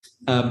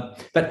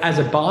But as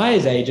a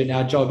buyer's agent,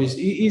 our job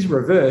is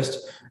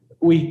reversed.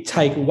 We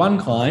take one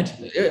client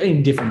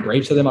in different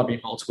briefs, so there might be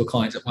multiple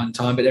clients at one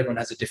time, but everyone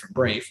has a different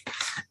brief,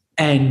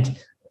 and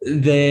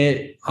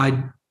they're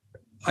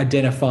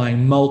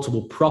identifying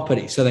multiple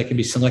properties, so they can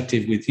be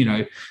selective with,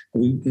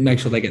 make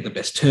sure they get the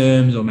best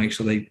terms or make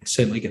sure they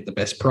certainly get the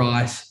best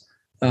price,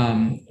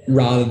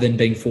 rather than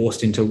being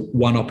forced into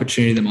one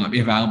opportunity that might be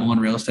available on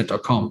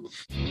realestate.com.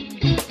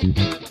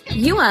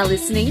 You are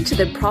listening to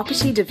the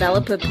Property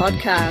Developer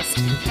Podcast,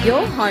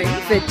 your home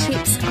for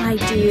tips,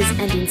 ideas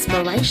and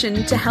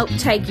inspiration to help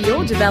take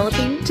your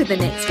developing to the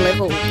next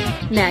level.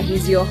 Now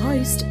here's your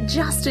host,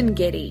 Justin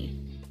Getty.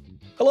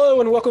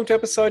 Hello and welcome to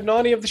episode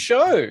 90 of the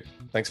show.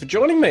 Thanks for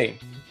joining me.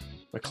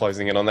 We're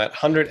closing in on that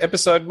 100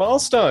 episode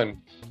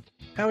milestone.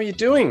 How are you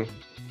doing?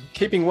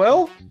 Keeping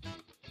well?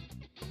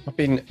 I've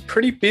been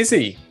pretty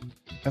busy.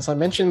 As I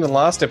mentioned in the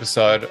last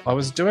episode, I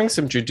was doing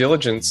some due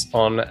diligence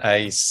on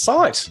a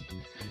site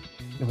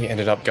and we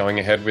ended up going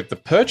ahead with the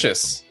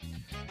purchase.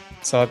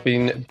 So I've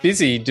been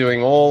busy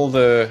doing all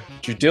the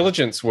due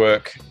diligence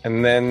work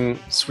and then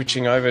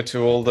switching over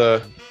to all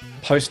the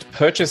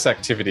post-purchase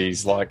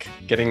activities like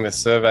getting the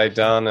survey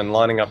done and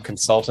lining up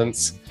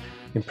consultants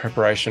in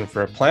preparation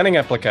for a planning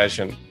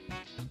application.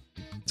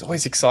 It's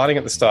always exciting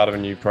at the start of a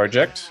new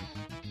project.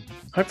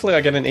 Hopefully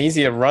I get an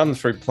easier run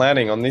through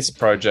planning on this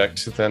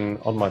project than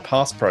on my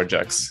past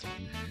projects.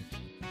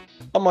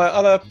 On my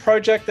other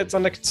project that's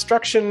under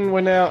construction,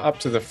 we're now up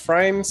to the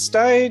frame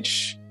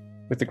stage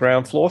with the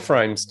ground floor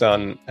frames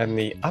done and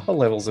the upper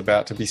levels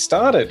about to be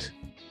started.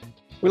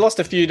 We lost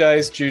a few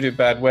days due to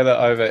bad weather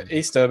over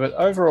Easter, but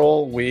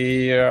overall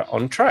we're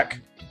on track.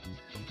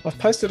 I've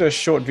posted a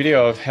short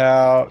video of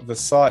how the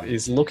site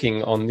is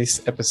looking on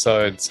this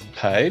episode's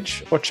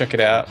page, or check it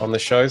out on the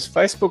show's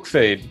Facebook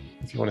feed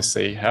if you want to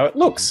see how it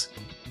looks.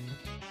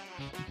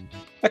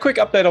 A quick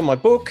update on my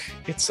book.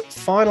 It's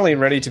finally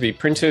ready to be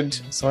printed,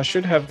 so I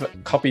should have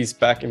copies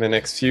back in the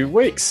next few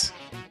weeks.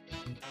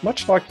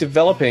 Much like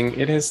developing,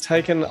 it has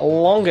taken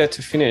longer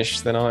to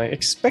finish than I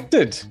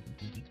expected.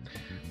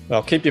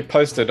 I'll keep you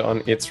posted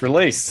on its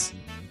release.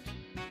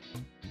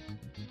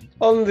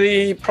 On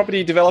the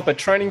property developer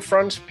training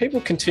front, people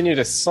continue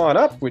to sign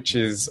up, which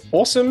is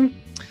awesome.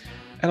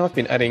 And I've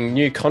been adding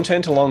new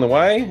content along the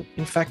way.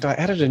 In fact, I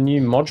added a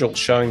new module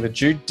showing the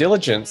due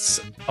diligence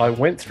I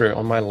went through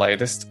on my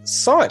latest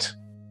site.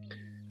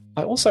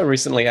 I also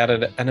recently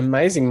added an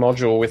amazing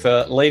module with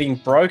a leading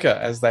broker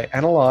as they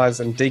analyse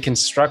and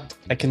deconstruct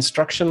a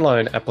construction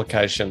loan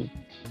application.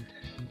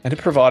 And it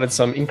provided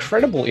some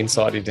incredible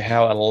insight into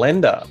how a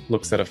lender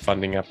looks at a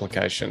funding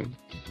application.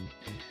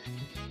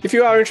 If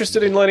you are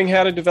interested in learning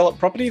how to develop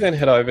property, then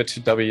head over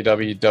to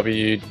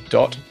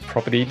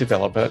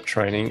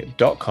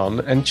www.propertydevelopertraining.com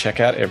and check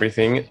out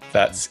everything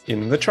that's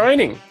in the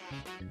training.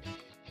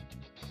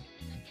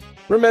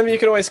 Remember, you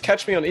can always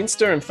catch me on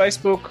Insta and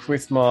Facebook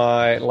with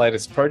my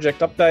latest project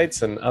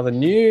updates and other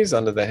news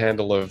under the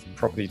handle of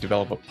Property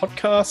Developer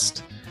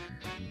Podcast.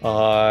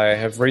 I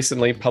have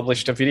recently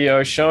published a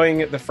video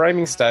showing the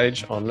framing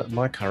stage on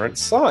my current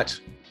site.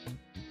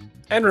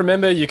 And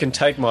remember, you can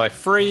take my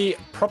free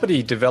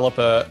property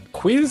developer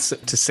quiz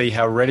to see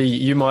how ready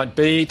you might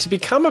be to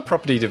become a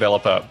property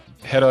developer.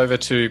 Head over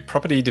to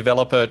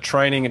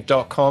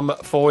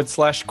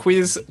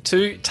propertydevelopertraining.com/quiz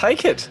to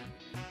take it.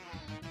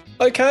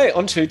 Okay,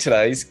 on to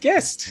today's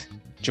guest,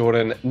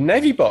 Jordan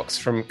Navybox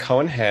from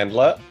Cohen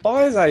Handler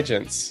Buyers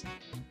Agents.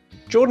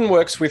 Jordan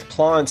works with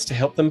clients to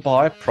help them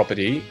buy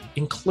property,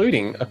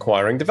 including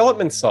acquiring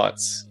development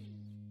sites.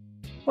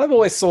 I've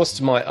always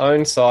sourced my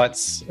own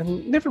sites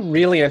and never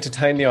really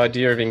entertained the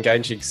idea of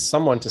engaging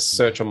someone to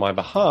search on my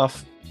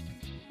behalf,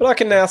 but I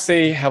can now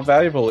see how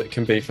valuable it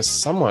can be for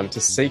someone to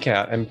seek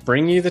out and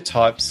bring you the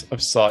types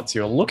of sites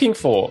you're looking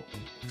for,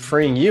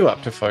 freeing you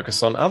up to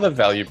focus on other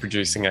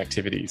value-producing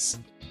activities.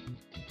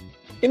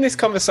 In this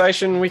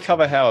conversation, we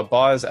cover how a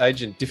buyer's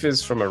agent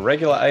differs from a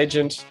regular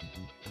agent,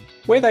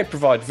 where they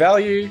provide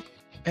value,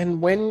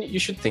 and when you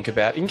should think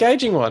about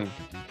engaging one.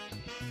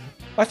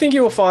 I think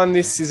you will find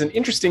this is an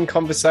interesting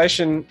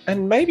conversation,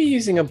 and maybe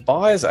using a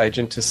buyer's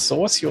agent to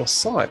source your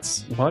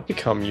sites might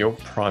become your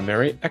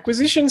primary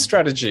acquisition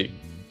strategy.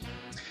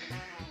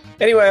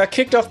 Anyway, I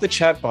kicked off the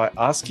chat by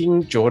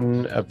asking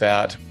Jordan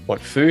about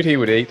what food he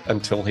would eat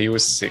until he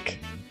was sick.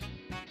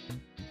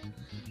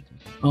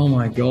 Oh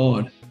my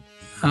God.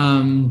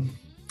 It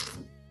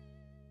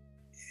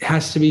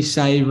has to be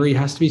savoury,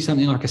 has to be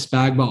something like a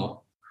spag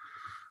bowl.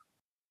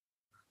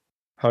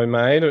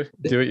 Homemade?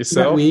 Do it yourself? Is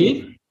that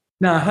weird?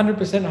 No,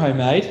 100%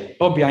 homemade.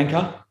 Bob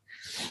Bianca.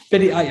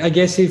 But I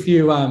guess if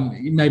you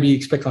maybe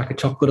expect like a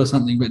chocolate or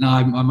something, but no,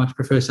 I much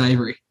prefer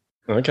savoury.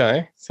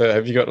 Okay. So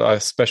have you got a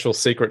special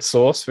secret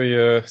sauce for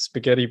your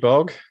spaghetti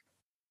bog?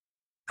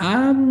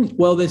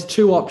 Well, there's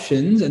two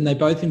options and they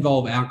both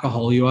involve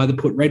alcohol. You either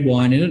put red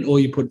wine in it or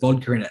you put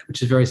vodka in it,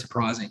 which is very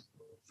surprising.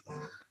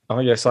 Oh,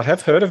 yes. I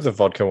have heard of the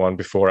vodka one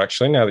before,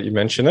 actually, now that you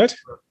mention it.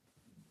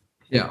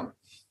 Yeah.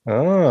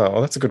 Oh,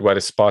 well, that's a good way to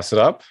spice it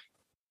up.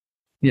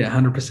 Yeah,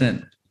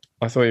 100%.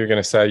 I thought you were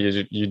going to say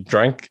you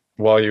drank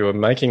while you were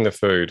making the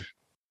food.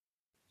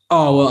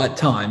 Oh, well, at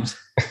times.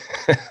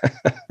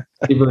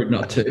 Be rude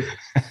not to.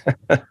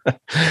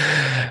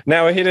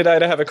 Now, we're here today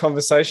to have a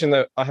conversation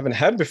that I haven't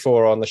had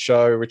before on the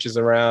show, which is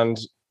around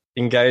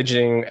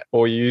engaging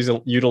or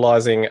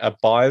utilizing a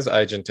buyer's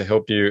agent to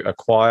help you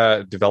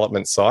acquire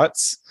development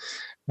sites.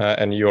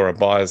 And you're a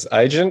buyer's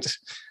agent.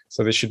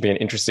 So this should be an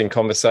interesting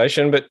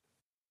conversation. But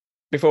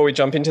before we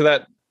jump into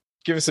that,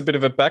 give us a bit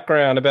of a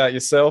background about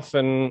yourself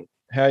and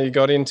how you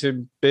got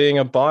into being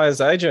a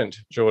buyer's agent,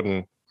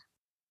 Jordan.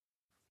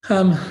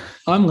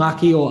 I'm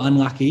lucky or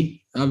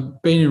unlucky.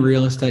 I've been in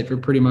real estate for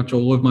pretty much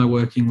all of my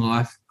working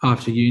life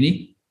after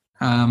uni.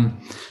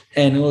 And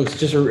it was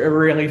just a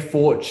really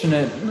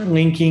fortunate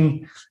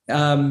linking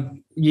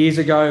years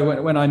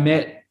ago when I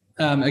met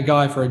a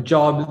guy for a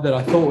job that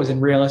I thought was in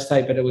real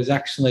estate, but it was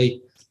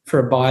actually for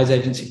a buyer's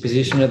agency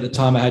position. At the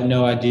time, I had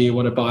no idea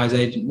what a buyer's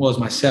agent was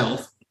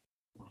myself.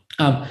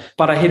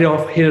 But I hit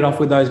it off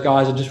with those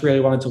guys. I just really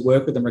wanted to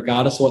work with them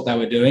regardless of what they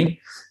were doing,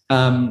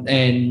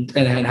 and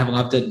have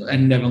loved it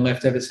and never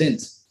left ever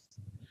since.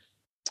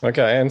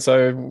 Okay, and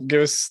so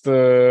give us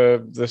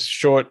the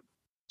short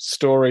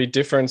story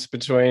difference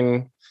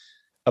between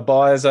a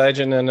buyer's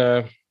agent and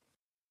a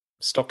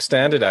stock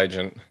standard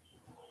agent.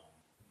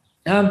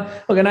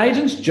 Look, an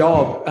agent's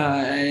job,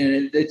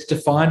 and it's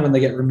defined when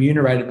they get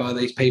remunerated by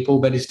these people,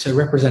 but is to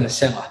represent a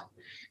seller,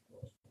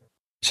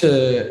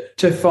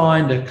 to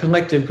find a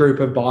collective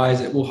group of buyers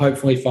that will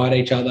hopefully fight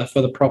each other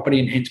for the property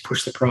and hence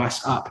push the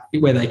price up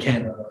where they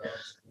can.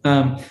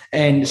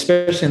 And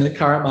especially in the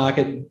current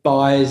market,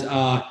 buyers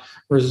are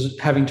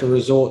having to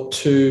resort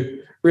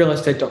to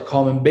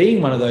realestate.com and being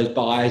one of those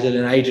buyers that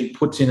an agent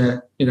puts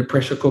in a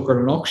pressure cooker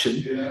at an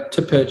auction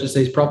to purchase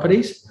these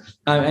properties.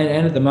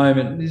 And at the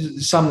moment,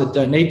 there's some that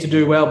don't need to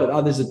do well, but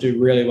others that do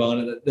really well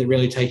and they're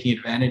really taking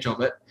advantage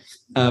of it.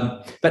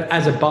 But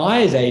as a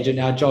buyer's agent,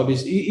 our job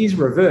is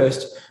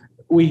reversed.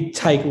 We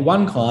take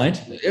one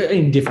client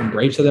in different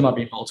briefs, so there might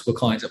be multiple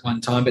clients at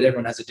one time, but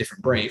everyone has a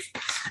different brief.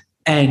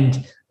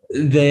 And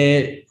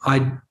they're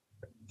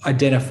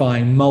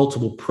identifying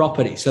multiple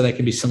properties so they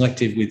can be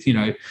selective with,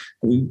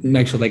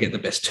 make sure they get the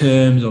best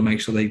terms or make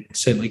sure they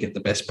certainly get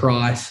the best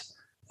price,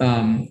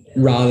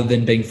 rather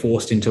than being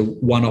forced into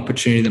one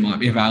opportunity that might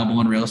be available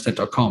on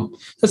realestate.com.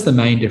 That's the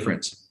main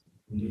difference.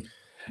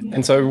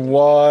 And so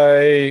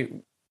why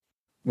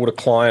would a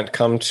client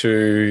come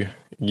to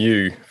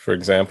you, for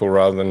example,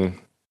 rather than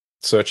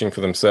searching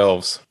for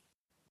themselves?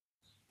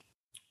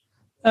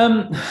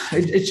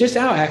 It's just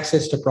our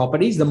access to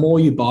properties. The more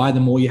you buy, the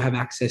more you have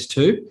access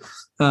to.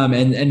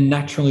 And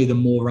naturally, the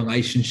more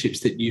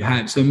relationships that you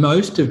have. So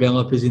most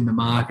developers in the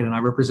market, and I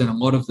represent a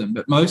lot of them,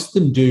 but most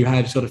of them do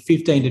have sort of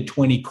 15 to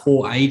 20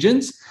 core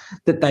agents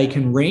that they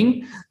can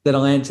ring,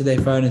 that'll answer their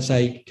phone and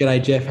say,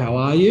 "G'day, Jeff, how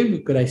are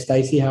you? G'day,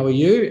 Stacey, how are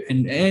you?"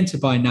 And answer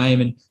by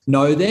name and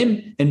know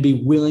them and be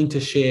willing to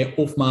share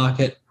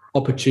off-market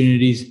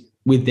opportunities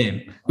with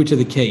them, which are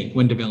the key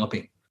when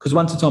developing. Because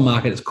once it's on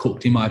market, it's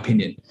cooked, in my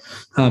opinion.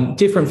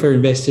 Different for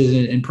investors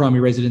and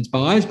primary residence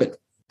buyers, but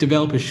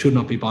developers should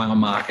not be buying on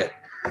market.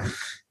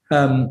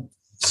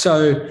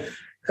 So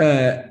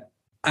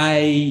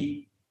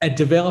a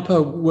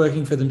developer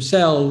working for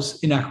themselves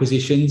in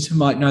acquisitions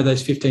might know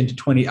those 15 to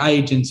 20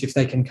 agents. If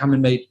they can come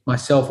and meet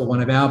myself or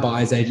one of our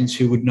buyers agents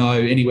who would know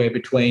anywhere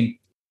between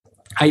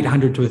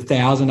 800 to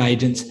 1,000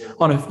 agents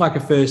on a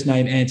first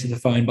name, answer the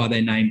phone by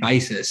their name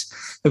basis.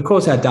 Of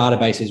course, our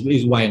database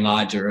is way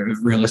larger of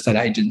real estate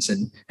agents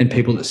and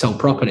people that sell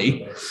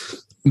property.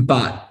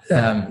 But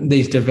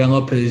these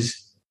developers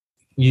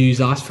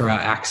use us for our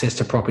access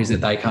to properties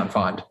that they can't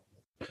find.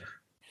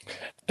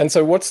 And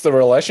so what's the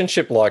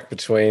relationship like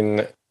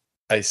between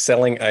a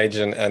selling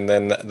agent and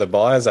then the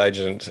buyer's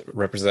agent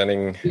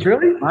representing? It's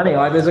really funny.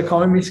 There's a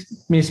common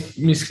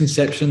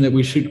misconception that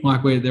we should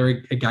where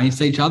they're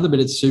against each other, but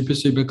it's super,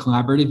 super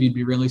collaborative. You'd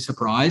be really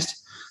surprised.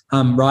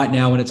 Right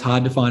now, when it's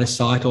hard to find a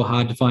site or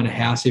hard to find a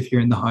house if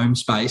you're in the home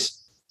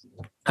space,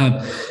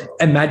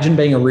 imagine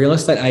being a real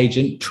estate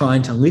agent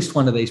trying to list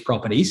one of these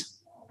properties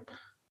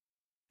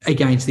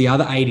against the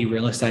other 80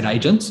 real estate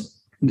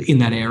agents in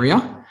that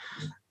area,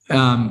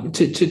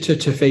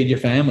 to feed your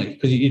family,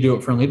 because you do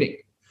it for a living.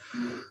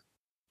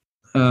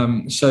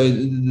 So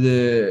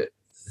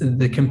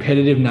the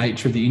competitive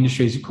nature of the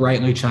industry has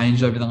greatly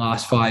changed over the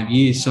last 5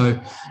 years.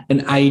 So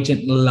an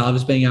agent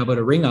loves being able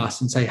to ring us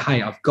and say,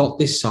 "Hey, I've got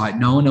this site.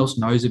 No one else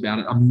knows about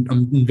it.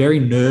 I'm very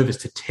nervous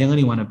to tell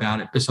anyone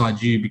about it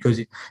besides you, because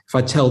if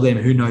I tell them,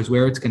 who knows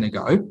where it's going to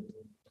go."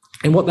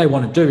 And what they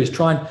want to do is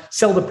try and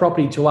sell the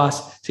property to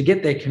us to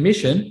get their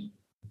commission,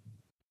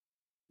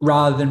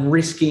 rather than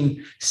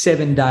risking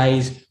 7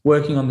 days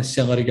working on the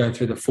seller to go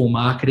through the full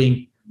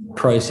marketing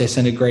process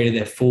and agree to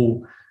their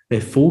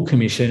full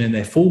commission and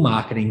their full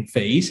marketing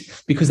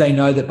fees, because they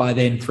know that by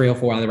then 3 or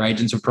 4 other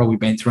agents have probably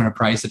been through and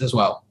appraised it as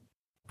well.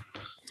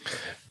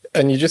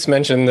 And you just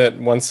mentioned that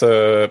once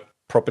a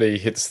property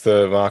hits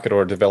the market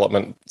or a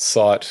development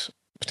site,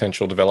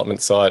 potential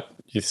development site,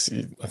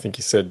 I think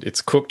you said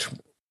it's cooked.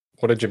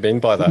 What did you mean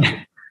by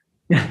that?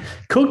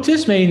 Cooked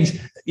just means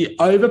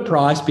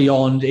overpriced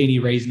beyond any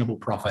reasonable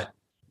profit.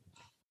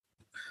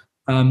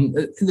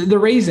 The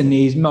reason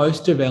is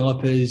most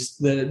developers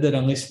that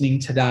are listening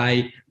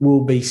today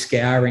will be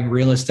scouring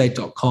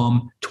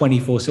realestate.com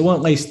 24/7, well,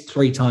 at least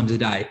 3 times a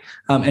day.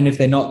 And if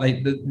they're not,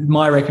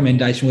 my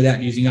recommendation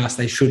without using us,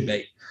 they should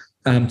be,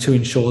 to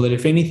ensure that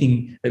if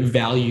anything of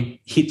value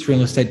hits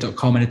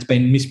realestate.com and it's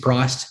been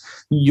mispriced,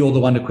 you're the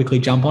one to quickly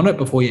jump on it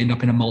before you end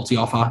up in a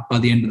multi-offer by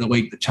the end of the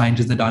week that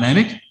changes the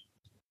dynamic.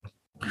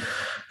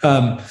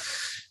 But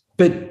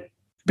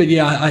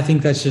yeah, I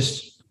think that's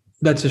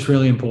just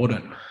really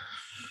important.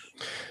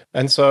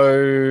 And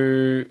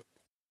so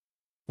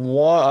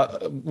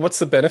what's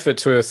the benefit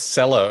to a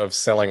seller of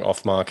selling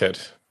off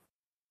market?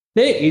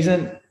 There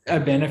isn't a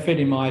benefit,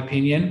 in my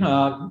opinion.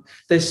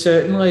 There's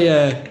certainly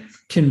a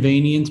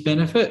convenience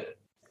benefit,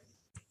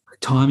 a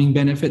timing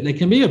benefit. There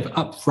can be an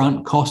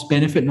upfront cost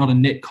benefit, not a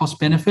net cost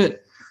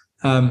benefit,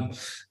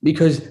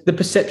 because the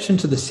perception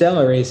to the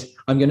seller is,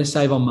 I'm going to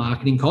save on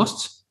marketing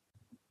costs,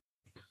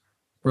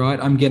 right?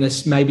 I'm going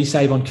to maybe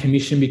save on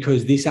commission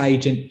because this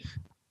agent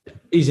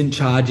isn't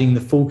charging the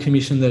full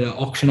commission that an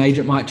auction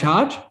agent might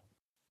charge,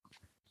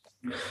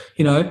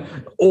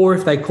 or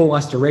if they call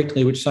us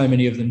directly, which so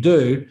many of them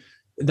do,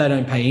 they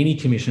don't pay any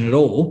commission at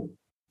all.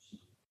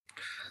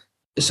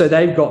 So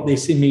they've got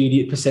this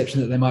immediate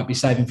perception that they might be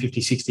saving 50,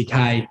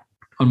 60K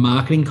on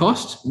marketing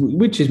costs,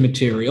 which is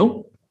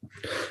material.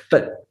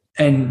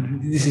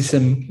 And this is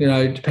some,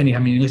 depending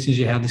how many listeners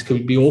you have, this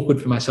could be awkward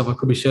for myself. I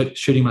could be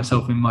shooting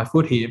myself in my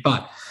foot here.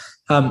 But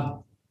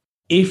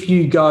if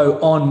you go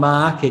on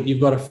market,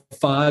 you've got a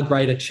far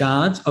greater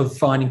chance of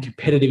finding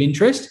competitive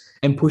interest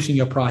and pushing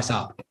your price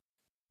up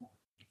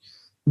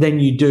than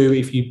you do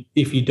if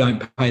you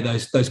don't pay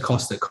those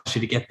costs that cost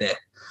you to get there.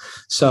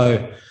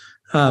 So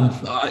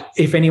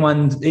if any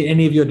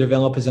of your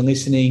developers are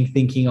listening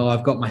thinking,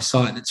 I've got my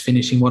site that's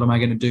finishing, what am I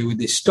going to do with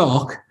this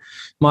stock?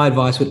 My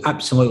advice would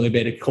absolutely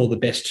be to call the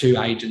best 2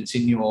 agents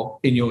in your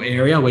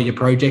area where your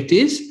project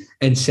is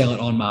and sell it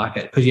on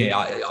market. Because,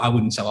 I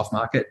wouldn't sell off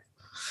market.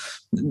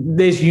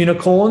 There's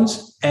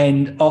unicorns,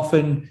 and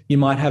often you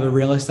might have a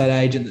real estate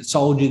agent that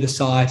sold you the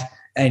site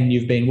and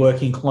you've been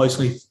working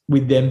closely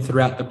with them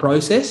throughout the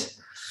process.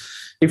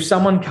 If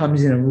someone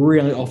comes in and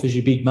really offers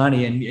you big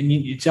money, and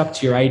it's up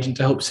to your agent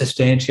to help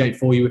substantiate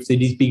for you if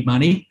it is big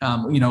money,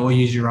 or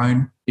use your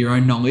own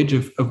knowledge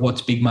of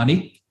what's big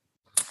money,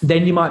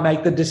 then you might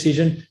make the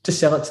decision to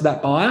sell it to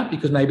that buyer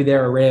because maybe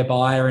they're a rare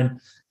buyer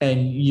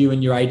and you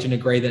and your agent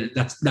agree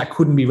that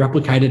couldn't be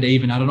replicated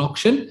even at an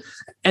auction,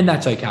 and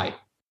that's okay.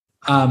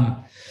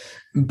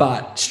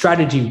 But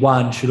strategy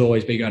 1 should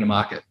always be go to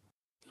market.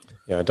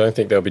 Yeah, I don't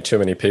think there'll be too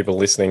many people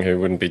listening who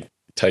wouldn't be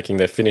taking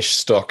their finished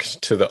stock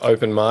to the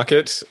open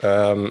market,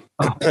 and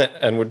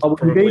would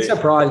probably be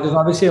surprised, because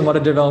obviously a lot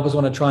of developers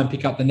want to try and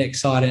pick up the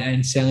next site,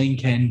 and selling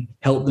can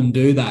help them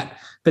do that.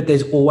 But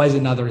there's always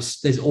another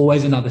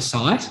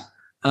site,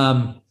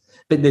 but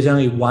there's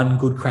only one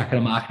good crack at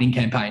a marketing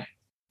campaign.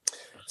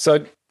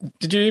 So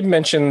did you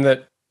mention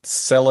that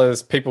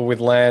sellers, people with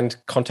land,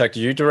 contact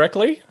you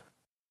directly?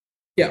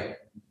 Yeah,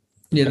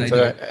 they do.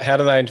 do. How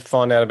do they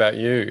find out about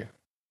you?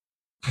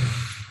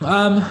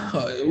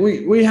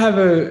 We have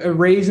a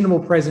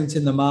reasonable presence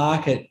in the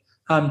market,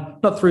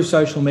 not through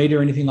social media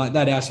or anything like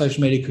that. Our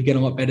social media could get a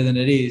lot better than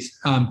it is,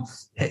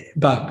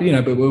 but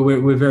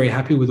we're very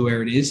happy with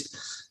where it is.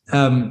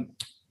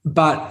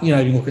 But you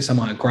look at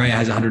someone like Gray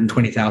has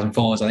 120,000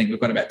 followers. I think we've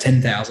got about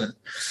 10,000.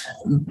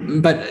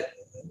 But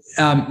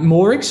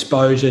more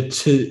exposure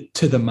to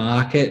the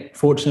market.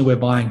 Fortunately, we're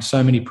buying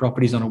so many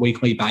properties on a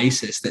weekly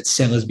basis that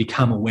sellers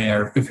become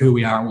aware of who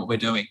we are and what we're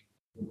doing.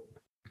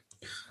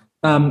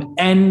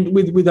 And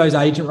with those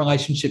agent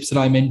relationships that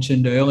I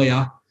mentioned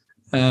earlier,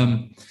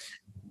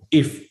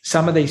 if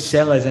some of these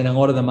sellers, and a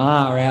lot of them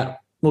are out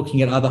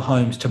looking at other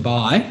homes to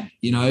buy,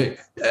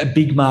 a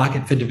big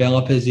market for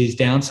developers is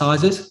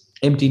downsizers,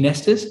 empty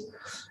nesters.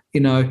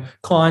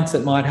 Clients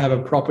that might have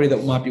a property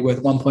that might be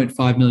worth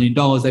 $1.5 million.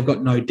 They've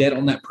got no debt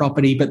on that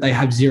property, but they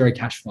have zero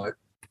cash flow.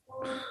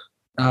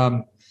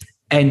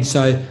 And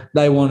so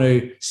they want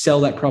to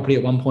sell that property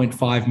at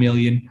 1.5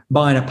 million,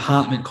 buy an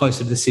apartment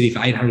closer to the city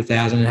for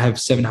 800,000 and have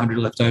 700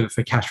 left over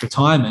for cash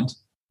retirement.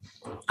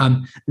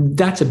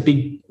 It's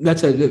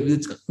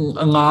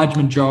a large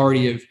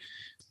majority of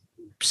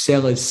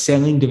sellers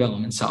selling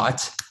development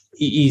sites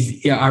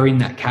are in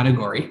that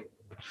category.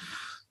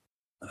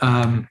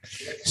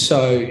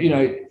 So,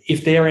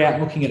 if they're out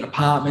looking at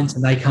apartments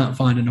and they can't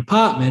find an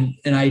apartment,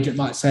 an agent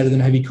might say to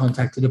them, have you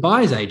contacted a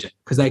buyer's agent?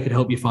 Because they could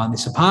help you find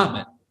this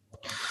apartment.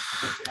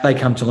 They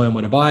come to learn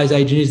what a buyer's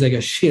agent is. They go,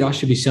 shit, I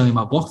should be selling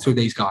my block through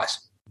these guys.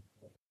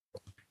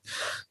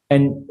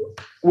 And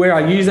where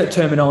I use that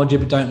terminology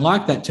but don't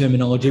like that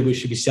terminology, we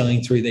should be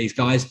selling through these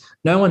guys.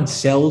 No one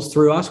sells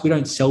through us. We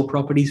don't sell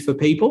properties for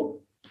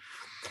people.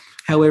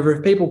 However,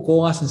 if people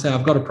call us and say,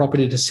 I've got a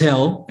property to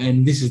sell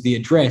and this is the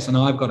address and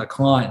I've got a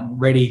client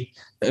ready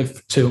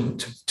to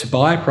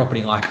buy a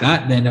property like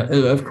that, then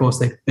of course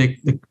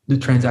the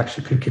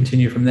transaction could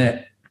continue from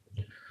there.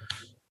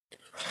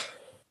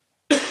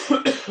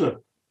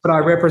 But I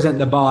represent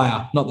the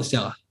buyer, not the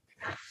seller.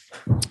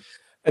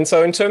 And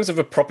so in terms of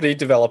a property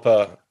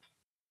developer,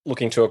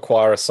 looking to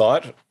acquire a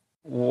site,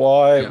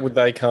 why would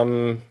they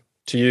come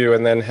to you?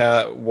 And then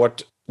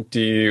what do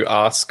you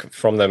ask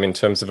from them in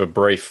terms of a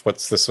brief?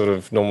 What's the sort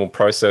of normal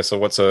process, or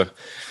what's a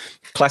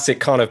classic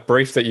kind of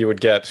brief that you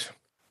would get?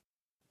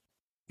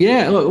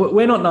 Yeah, look,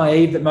 we're not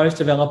naive that most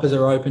developers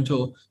are open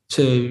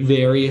to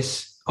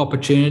various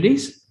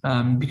opportunities,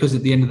 because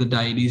at the end of the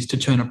day, it is to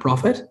turn a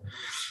profit.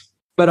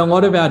 But a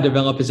lot of our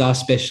developers are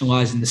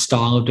specialised in the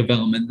style of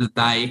development that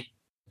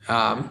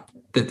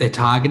they're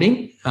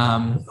targeting,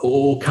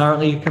 or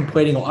currently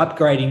completing or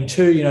upgrading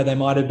to. They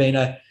might have been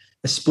a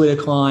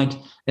splitter client,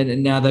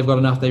 and now they've got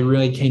enough. They're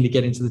really keen to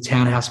get into the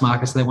townhouse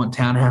market, so they want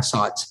townhouse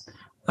sites.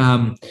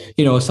 Some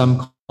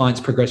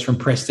clients progress from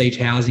prestige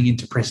housing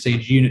into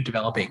prestige unit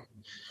developing.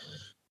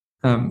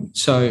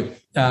 So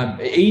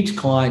each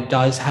client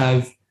does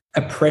have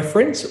a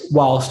preference,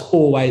 whilst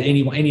always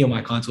any of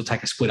my clients will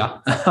take a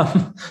splitter,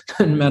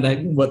 no matter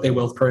what their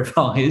wealth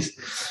profile is.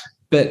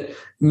 But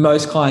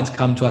most clients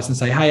come to us and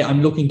say, hey,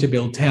 I'm looking to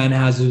build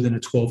townhouses within a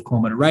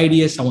 12-kilometre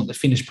radius. I want the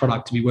finished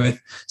product to be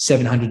worth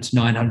 700 to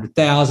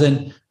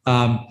 900,000.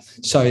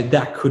 So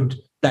that could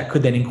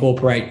then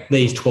incorporate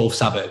these 12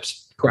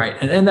 suburbs. Great.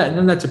 And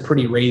that's a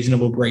pretty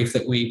reasonable brief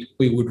that we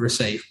would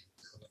receive.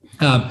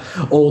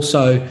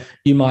 Also,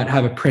 you might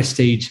have a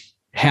prestige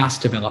house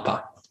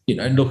developer,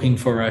 looking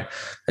for a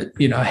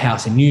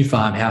house in New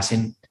Farm, house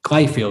in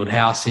Clayfield,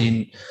 house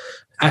in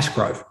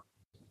Ashgrove,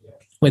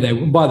 where they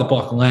buy the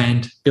block of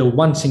land, build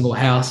one single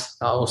house,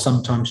 or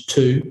sometimes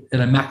two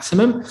at a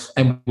maximum,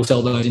 and we'll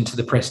sell those into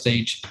the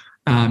prestige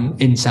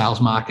in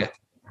sales market.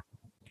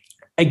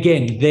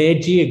 Again, their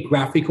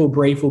geographical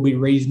brief will be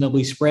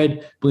reasonably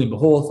spread: Bulimba,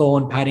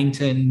 Hawthorn,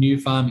 Paddington, New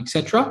Farm,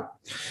 etc.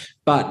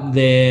 But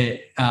the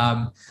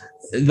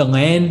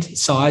land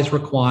size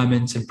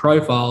requirements and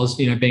profiles,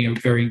 being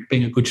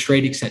a good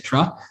street,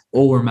 etc.,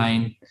 all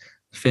remain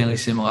fairly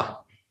similar.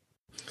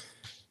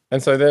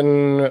 And so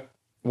then,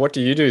 what do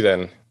you do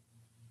then?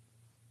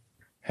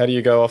 How do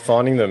you go off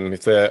finding them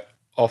if they're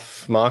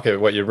off market?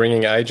 What, you're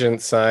ringing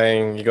agents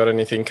saying, you got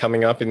anything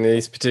coming up in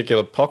these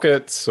particular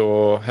pockets,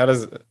 or how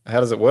does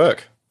it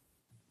work?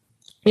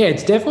 Yeah,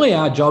 it's definitely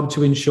our job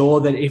to ensure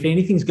that if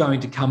anything's going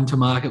to come to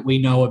market, we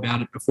know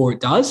about it before it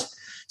does.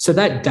 So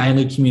that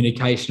daily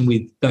communication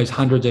with those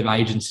hundreds of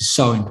agents is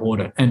so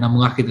important. And I'm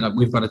lucky that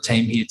we've got a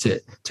team here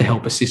to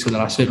help assist with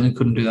that. I certainly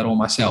couldn't do that all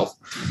myself.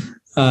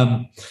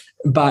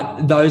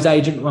 But those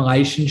agent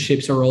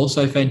relationships are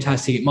also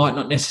fantastic. It might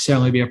not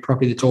necessarily be a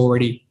property that's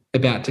already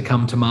about to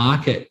come to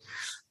market,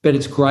 but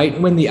it's great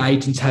when the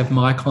agents have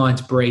my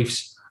clients'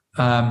 briefs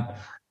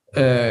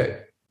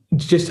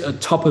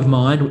just top of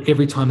mind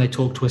every time they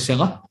talk to a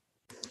seller.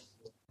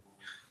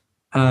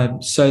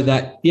 So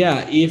that,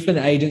 if an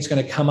agent's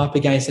going to come up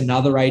against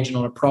another agent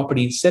on a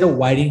property, instead of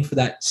waiting for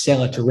that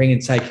seller to ring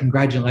and say,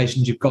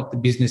 congratulations, you've got the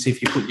business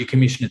if you put your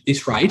commission at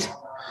this rate,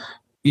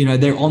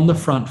 they're on the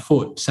front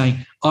foot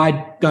saying,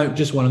 I don't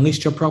just want to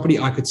list your property.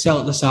 I could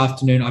sell it this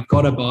afternoon. I've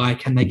got to buy.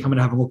 Can they come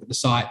and have a look at the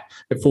site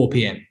at 4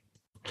 p.m?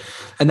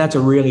 And that's a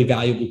really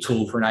valuable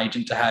tool for an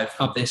agent to have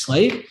up their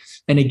sleeve.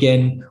 And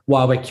again,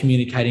 while we're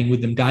communicating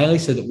with them daily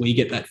so that we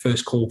get that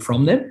first call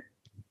from them.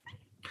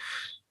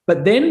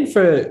 But then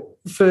for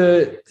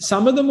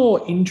some of the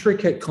more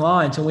intricate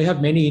clients, and we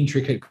have many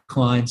intricate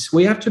clients,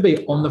 we have to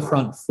be on the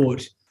front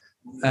foot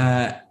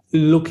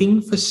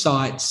looking for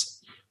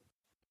sites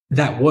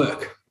that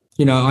work.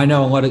 I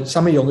know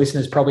some of your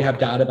listeners probably have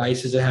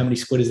databases of how many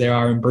splitters there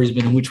are in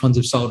Brisbane and which ones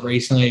have sold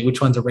recently,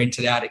 which ones are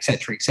rented out, et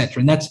cetera, et cetera.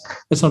 And that's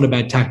not a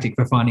bad tactic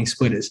for finding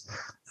splitters.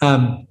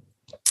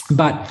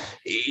 But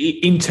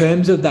in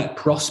terms of that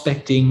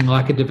prospecting,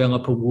 like a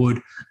developer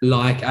would,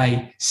 like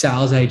a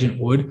sales agent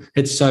would,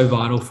 it's so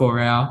vital for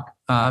our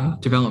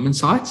development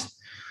sites,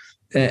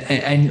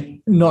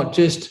 and not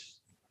just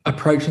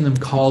approaching them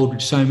cold,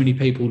 which so many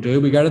people do.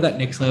 We go to that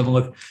next level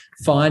of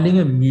finding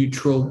a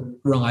mutual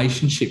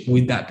relationship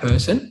with that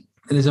person.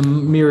 And there's a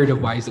myriad of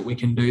ways that we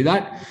can do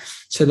that,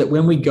 so that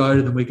when we go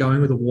to them, we're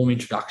going with a warm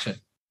introduction.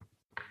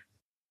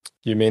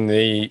 You mean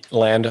the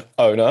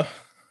landowner?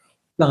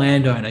 The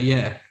landowner,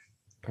 yeah.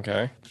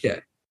 Okay. Yeah.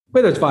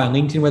 Whether it's via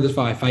LinkedIn, whether it's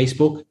via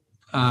Facebook,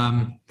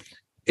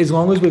 as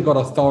long as we've got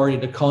authority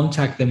to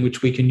contact them,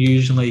 which we can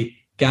usually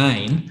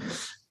gain,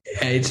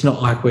 it's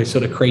not like we're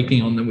sort of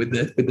creeping on them with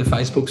the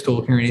Facebook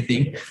stalking or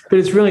anything. But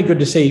it's really good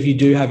to see if you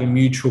do have a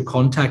mutual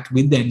contact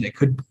with them that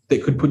could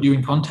put you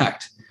in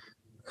contact,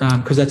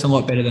 because that's a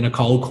lot better than a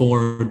cold call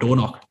or a door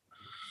knock.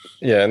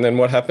 Yeah, and then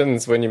what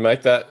happens when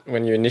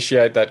you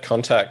initiate that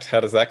contact? How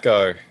does that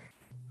go?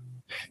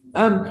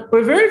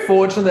 We're very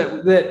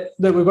fortunate that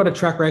we've got a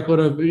track record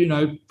of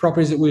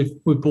properties that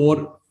we've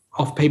bought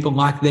off people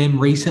like them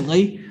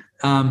recently.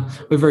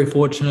 We're very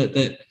fortunate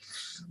that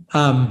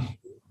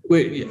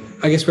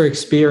we're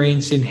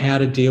experienced in how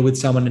to deal with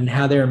someone and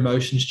how their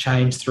emotions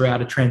change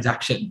throughout a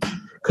transaction,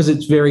 because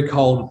it's very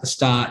cold at the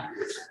start.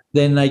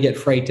 Then they get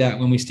freaked out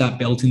when we start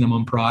belting them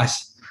on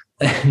price,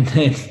 and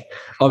then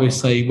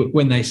obviously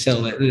when they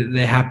sell it,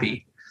 they're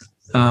happy.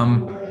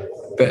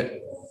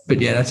 But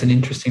yeah, that's an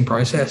interesting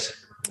process.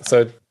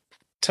 So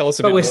Tell us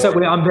a But bit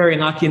more. I'm very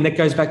lucky, and that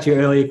goes back to your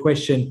earlier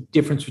question,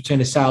 difference between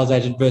a sales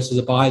agent versus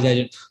a buyer's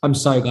agent. I'm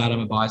so glad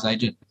I'm a buyer's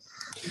agent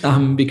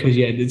because,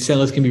 the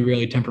sellers can be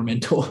really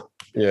temperamental.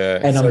 Yeah.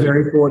 And I'm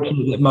very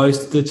fortunate that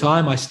most of the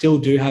time I still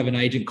do have an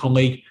agent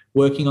colleague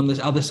working on this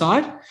other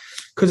side,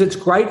 because it's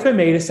great for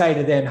me to say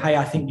to them, hey,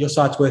 I think your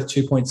site's worth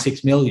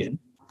 2.6 million,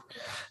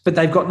 but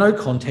they've got no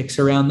context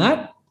around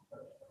that,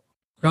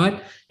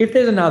 right? If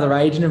there's another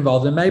agent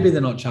involved, then maybe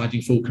they're not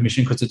charging full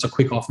commission because it's a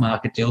quick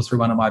off-market deal through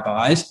one of my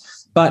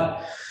buyers,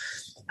 but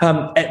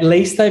at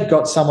least they've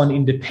got someone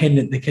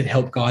independent that can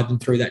help guide them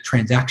through that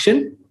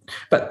transaction.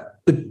 But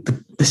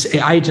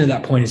the agent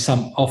at that point is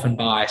often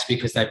biased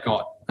because they've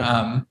got,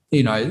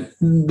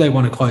 they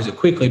want to close it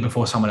quickly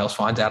before someone else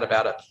finds out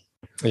about it.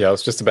 Yeah, I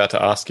was just about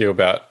to ask you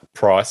about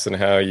price and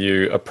how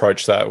you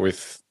approach that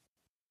with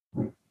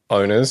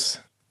owners.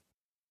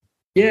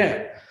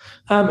 Yeah,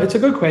 it's a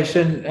good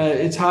question.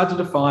 It's hard to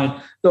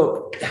define.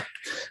 Look,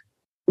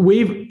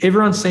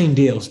 everyone's seen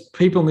deals.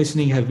 People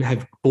listening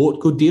have bought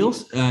good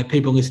deals.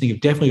 People listening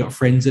have definitely got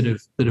friends that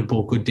have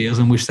bought good deals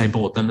and wish they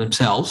bought them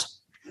themselves.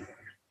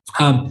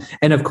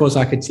 And of course,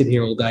 I could sit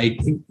here all day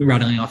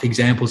rattling off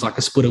examples like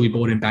a splitter we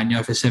bought in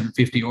Banyo for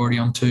 $750, already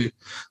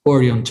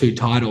on two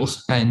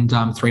titles, and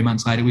 3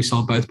 months later we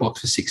sold both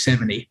blocks for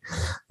 $670.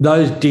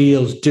 Those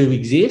deals do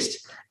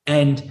exist,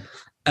 and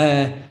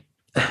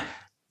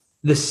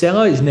the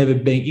seller is never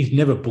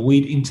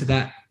bullied into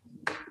that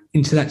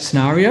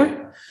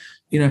scenario.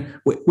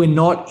 We're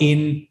not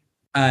in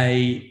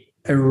a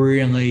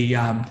really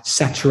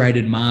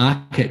saturated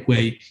market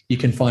where you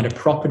can find a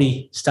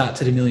property starts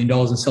at $1 million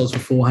and sells for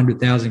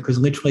 $400,000, because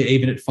literally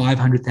even at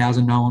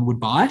 $500,000 no one would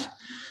buy it.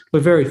 We're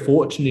very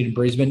fortunate in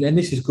Brisbane, and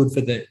this is good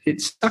for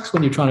it sucks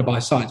when you're trying to buy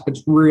sites, but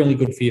it's really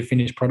good for your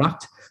finished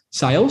product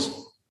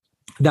sales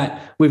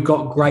that we've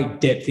got great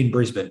depth in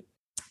Brisbane.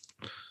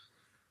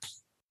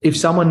 If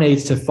someone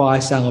needs to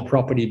fire sell a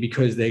property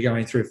because they're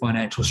going through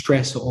financial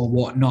stress or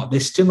whatnot,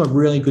 there's still a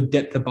really good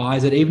depth of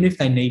buyers that even if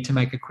they need to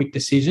make a quick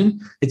decision,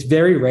 it's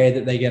very rare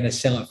that they're going to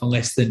sell it for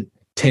less than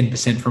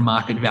 10% from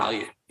market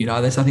value.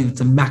 There's something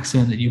that's a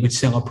maximum that you would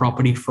sell a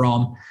property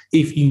from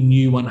if you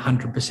knew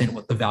 100%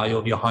 what the value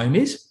of your home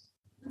is.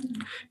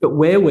 But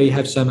where we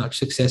have so much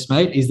success,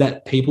 mate, is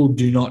that people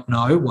do not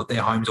know what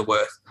their homes are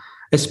worth,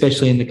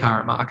 especially in the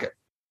current market.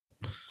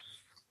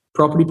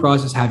 Property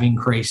prices have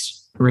increased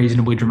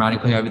reasonably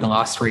dramatically over the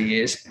last 3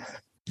 years.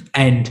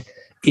 And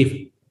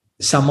if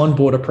someone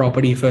bought a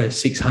property for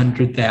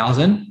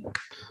 $600,000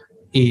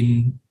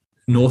 in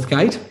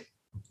Northgate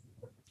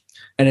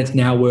and it's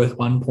now worth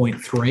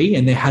 1.3,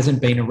 and there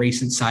hasn't been a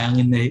recent sale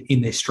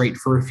in their street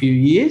for a few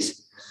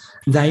years,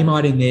 they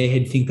might in their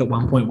head think that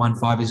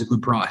 1.15 is a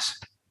good price.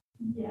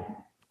 Yeah.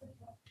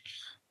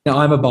 Now,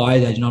 I'm a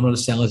buyer's agent. I'm not a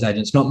seller's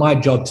agent. It's not my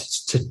job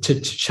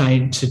to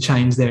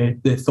change their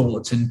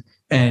thoughts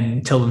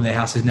and tell them their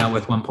house is now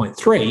worth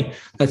 1.3.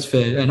 That's for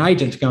an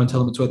agent to go and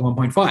tell them it's worth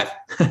 1.5.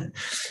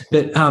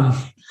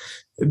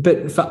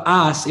 But for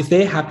us, if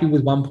they're happy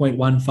with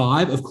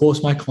 1.15, of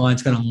course my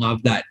client's going to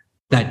love that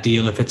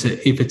deal if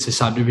it's a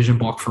subdivision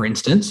block, for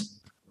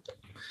instance.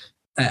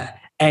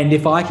 And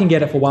if I can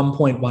get it for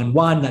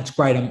 1.11, that's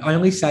great. I'm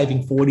only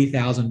saving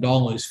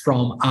 $40,000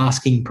 from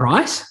asking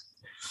price.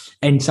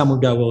 And some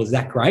would go, well, is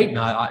that great?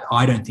 No,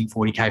 I don't think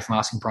 40K from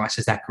asking price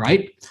is that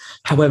great.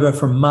 However,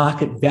 from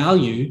market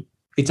value,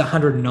 it's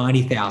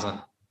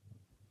 190,000.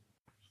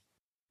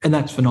 And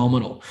that's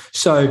phenomenal.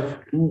 So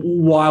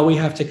while we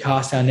have to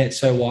cast our net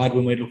so wide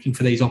when we're looking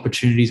for these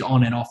opportunities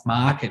on and off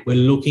market, we're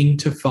looking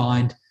to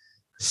find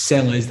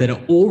sellers that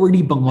are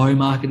already below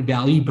market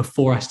value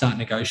before I start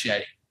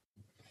negotiating.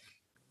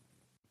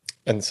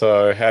 And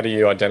so how do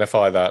you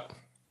identify that?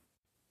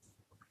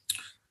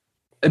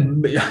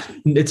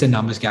 It's a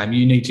numbers game.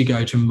 You need to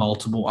go to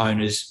multiple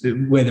owners,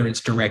 whether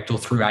it's direct or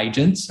through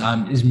agents,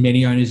 as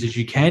many owners as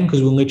you can,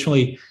 because we'll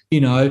literally,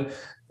 our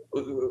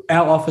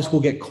office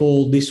will get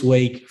called this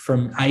week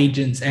from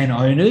agents and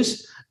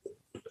owners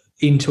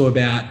into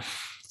about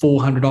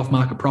 400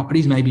 off-market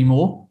properties, maybe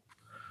more,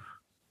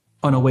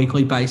 on a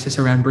weekly basis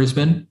around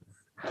Brisbane.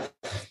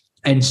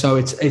 And so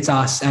it's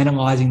us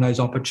analysing those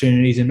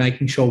opportunities and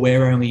making sure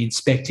we're only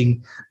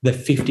inspecting the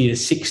 50 to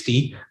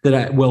 60 that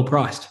are well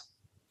priced.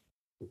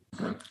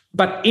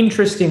 But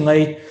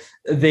interestingly,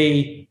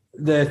 the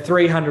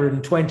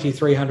 320,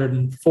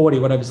 340,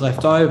 whatever's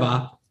left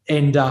over,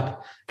 end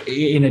up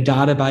in a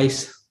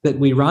database that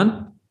we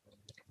run.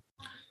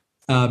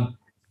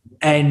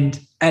 And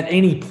at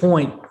any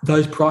point,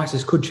 those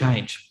prices could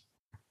change.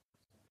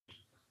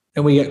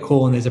 And we get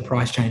called and there's a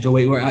price change, or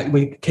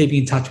we're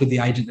keeping in touch with the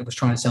agent that was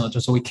trying to sell it to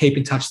us, or we keep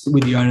in touch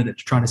with the owner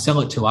that's trying to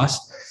sell it to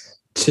us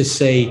to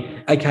see,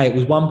 okay, it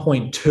was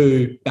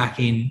 1.2 back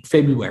in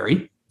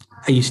February.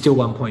 Are you still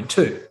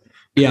 1.2?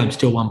 Yeah, I'm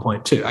still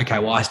 1.2. Okay,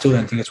 well, I still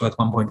don't think it's worth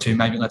 1.2.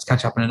 Maybe let's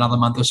catch up in another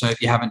month or so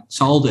if you haven't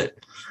sold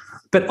it.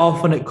 But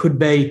often it could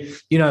be,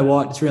 you know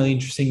what, it's really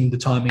interesting the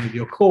timing of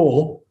your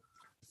call.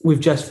 We've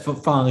just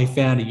finally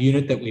found a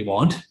unit that we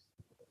want.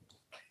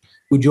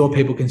 Would your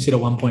people consider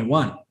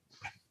 1.1?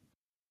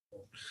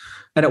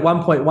 And at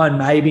 1.1,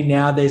 maybe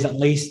now there's at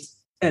least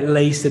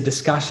a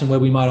discussion where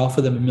we might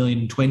offer them $1.02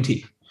 million.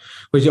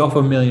 Whereas you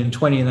offer $1.02 million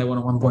and they want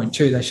a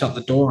 1.2, they shut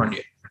the door on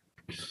you.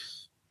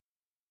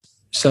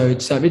 So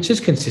it's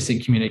just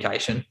consistent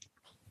communication.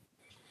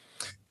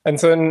 And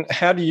so then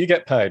how do you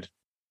get paid?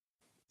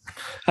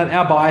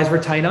 Our buyers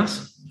retain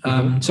us.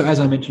 So as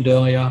I mentioned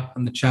earlier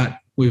in the chat,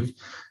 we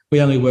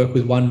only work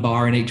with one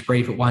buyer in each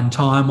brief at one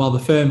time. While the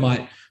firm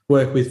might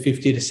work with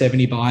 50 to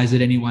 70 buyers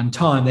at any one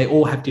time, they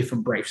all have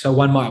different briefs. So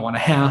one might want a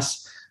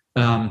house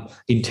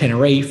in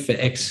Tenerife for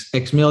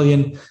X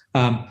million.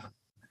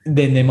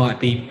 Then there might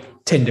be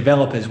 10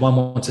 developers. One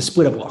wants a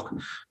splitter block,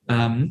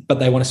 but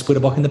they want a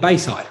splitter block in the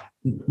Bayside.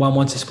 One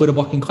wants a splitter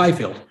block in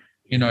Clayfield.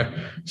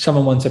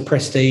 Someone wants a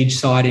prestige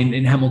site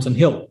in Hamilton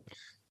Hill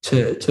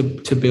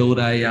to build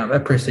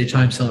a prestige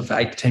home selling for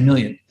 8 to 10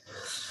 million.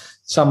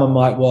 Someone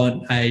might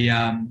want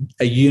a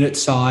unit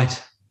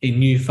site in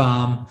New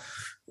Farm.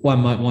 One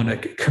might want a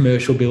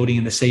commercial building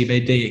in the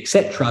CBD,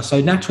 etc.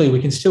 So naturally, we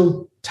can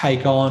still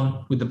take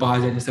on with the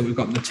buyers agents that we've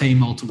got in the team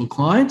multiple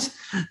clients,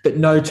 but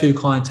no two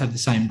clients have the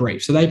same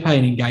brief. So they pay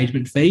an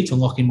engagement fee to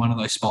lock in one of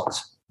those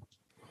spots.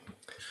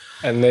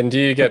 And then do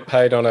you get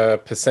paid on a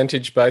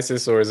percentage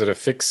basis or is it a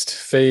fixed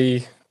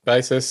fee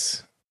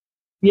basis?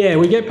 Yeah,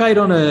 we get paid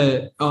on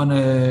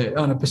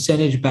a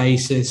percentage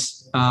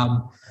basis,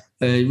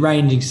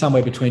 ranging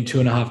somewhere between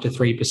 2.5% to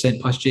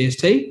 3% plus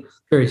GST,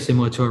 very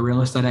similar to a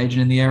real estate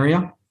agent in the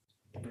area.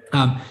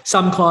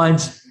 Some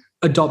clients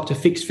adopt a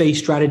fixed fee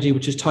strategy,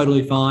 which is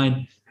totally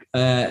fine,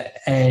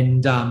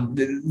 and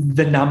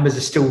the numbers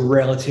are still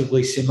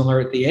relatively similar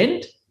at the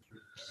end.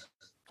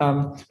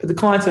 But the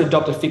clients that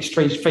adopt a fixed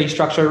fee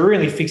structure are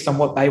really fixed on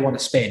what they want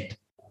to spend.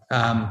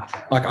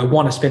 Like I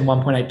want to spend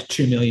 1.8 to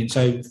 2 million,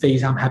 so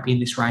fees, I'm happy in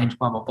this range,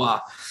 blah, blah,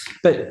 blah.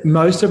 But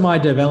most of my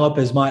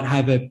developers might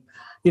have a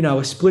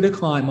splitter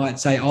client might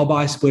say, I'll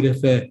buy a splitter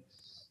for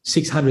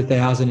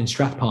 600,000 in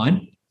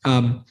Strathpine,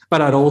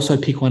 but I'd also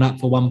pick one up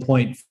for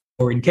 1.4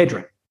 in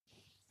Kedron.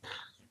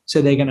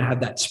 So they're going to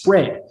have that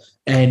spread.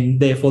 And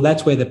therefore,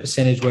 that's where the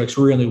percentage works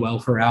really well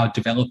for our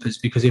developers,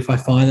 because if I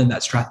find them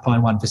that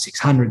Strathpine one for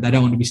 600, they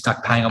don't want to be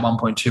stuck paying a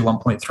 1.2,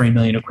 1.3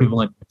 million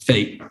equivalent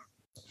fee.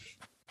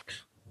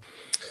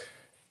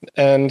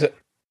 And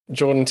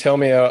Jordan, tell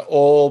me, are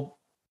all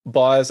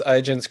buyers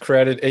agents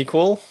created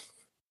equal?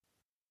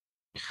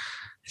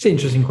 It's an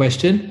interesting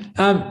question.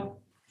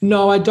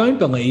 No, I don't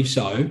believe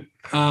so.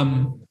 I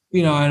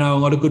know a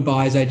lot of good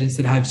buyers agents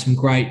that have some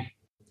great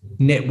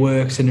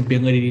networks and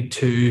ability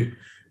to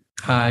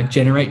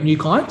generate new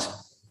clients,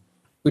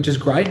 which is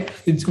great.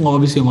 It's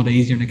obviously a lot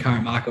easier in the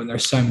current market when there are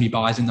so many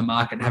buyers in the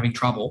market and having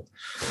trouble.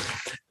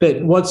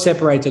 But what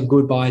separates a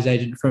good buyer's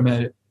agent from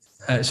a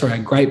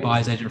great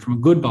buyer's agent from a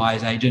good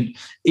buyer's agent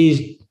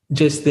is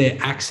just their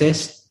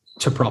access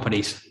to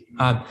properties,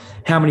 how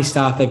many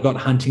staff they've got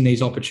hunting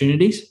these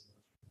opportunities,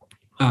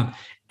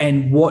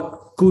 and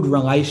what good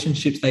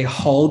relationships they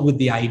hold with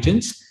the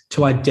agents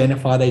to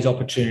identify these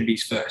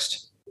opportunities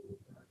first.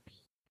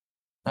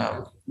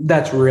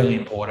 That's really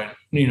important,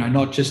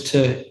 not just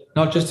to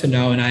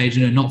know an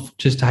agent and not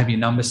just to have your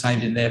number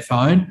saved in their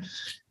phone,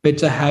 but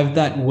to have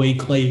that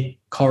weekly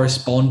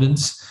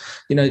correspondence.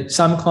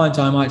 Some clients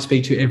I might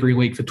speak to every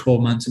week for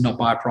 12 months and not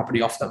buy a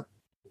property off them.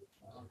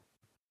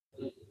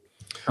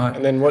 Right?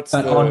 And then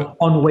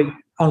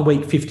on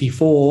week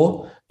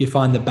 54, you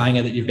find the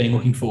banger that you've been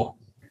looking for.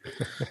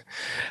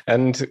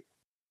 And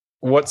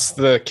what's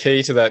the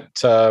key to that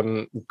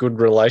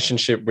good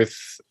relationship with,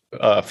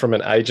 from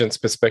an agent's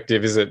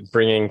perspective? Is it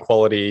bringing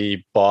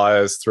quality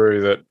buyers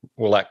through that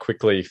will act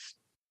quickly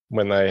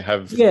when they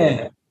have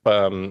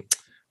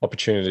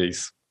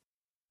opportunities?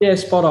 Yeah,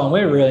 spot on.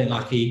 We're really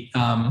lucky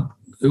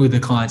with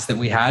the clients that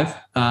we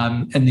have, and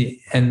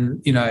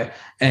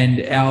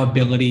our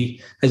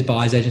ability as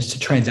buyers agents to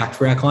transact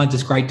for our clients.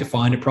 It's great to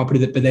find a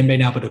property but then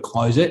being able to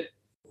close it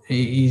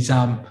is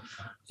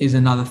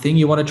another thing.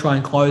 You want to try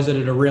and close it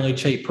at a really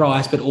cheap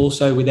price, but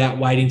also without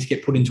waiting to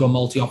get put into a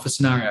multi-offer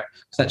scenario.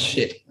 Because that's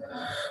shit.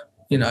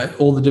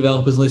 All the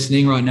developers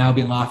listening right now have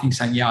been laughing,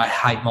 saying, "Yeah, I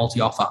hate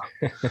multi-offer."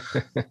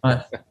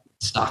 Right? It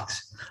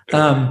sucks.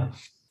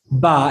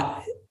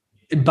 But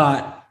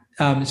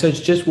so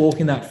it's just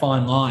walking that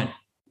fine line.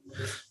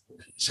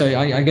 So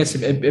I guess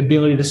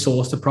ability to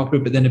source the property,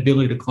 but then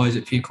ability to close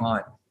it for your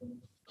client.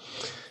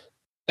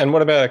 And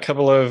what about a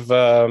couple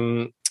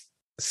of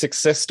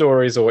success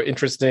stories or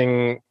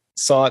interesting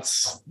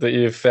sites that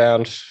you've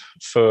found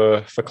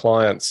for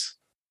clients?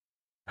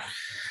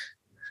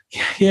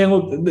 Yeah,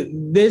 look,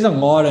 there's a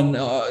lot, and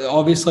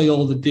obviously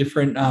all the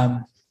different,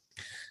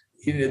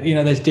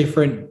 there's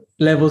different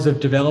levels of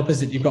developers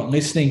that you've got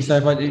listening. So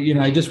if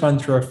I just run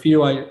through a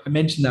few, I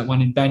mentioned that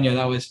one in Banyo.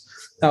 That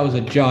was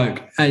a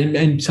joke,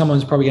 and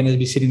someone's probably going to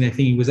be sitting there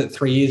thinking, was that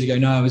 3 years ago?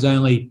 No, it was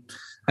only,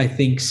 I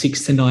think,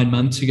 6 to 9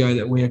 months ago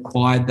that we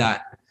acquired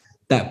that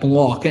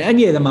block. And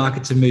yeah, the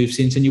markets have moved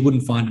since, and you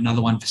wouldn't find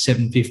another one for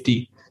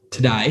 $750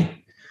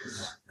 today.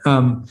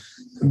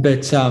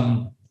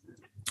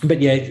 But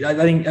yeah, I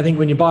think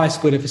when you buy a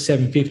splitter for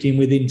 $750 and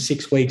within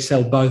 6 weeks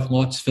sell both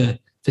lots for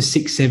for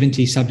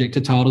 670 subject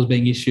to titles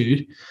being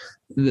issued.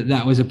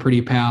 That was a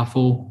pretty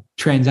powerful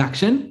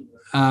transaction.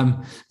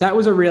 That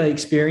was a really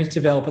experienced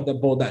developer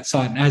that bought that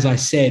site. And as I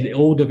said,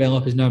 all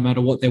developers, no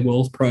matter what their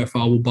wealth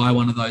profile, will buy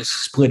one of those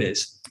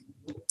splitters.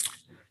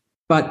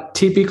 But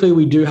typically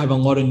we do have a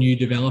lot of new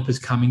developers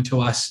coming to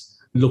us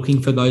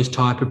looking for those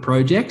type of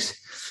projects,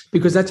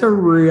 because that's a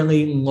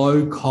really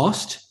low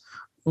cost,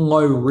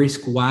 low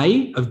risk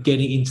way of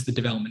getting into the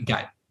development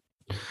game.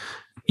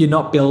 You're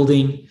not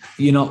building,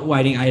 you're not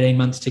waiting 18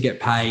 months to get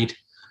paid.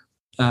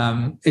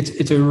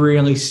 It's a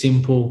really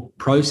simple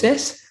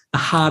process. The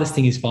hardest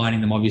thing is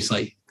finding them,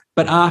 obviously.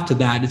 But after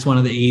that, it's one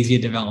of the easier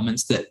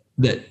developments that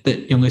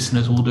your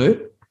listeners will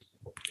do.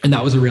 And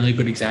that was a really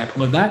good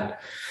example of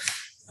that.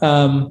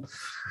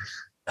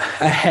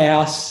 A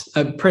house,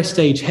 a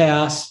prestige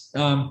house,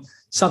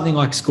 something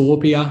like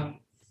Scorpia,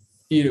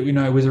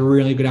 was a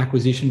really good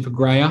acquisition for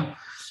Greyer.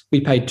 We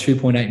paid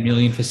 $2.8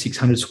 million for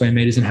 600 square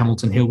metres in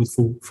Hamilton Hill with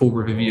full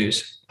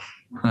reviews.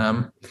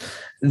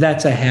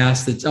 That's a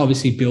house that's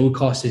obviously build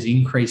cost has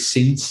increased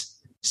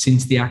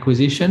since the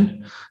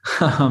acquisition.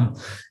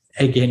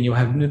 Again, you'll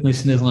have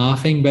listeners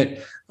laughing, but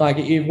like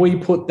if we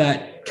put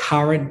that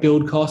current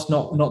build cost,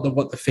 not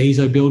what the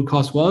FISO build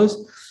cost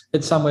was,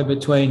 it's somewhere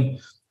between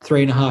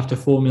 $3.5 to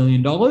 $4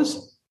 million.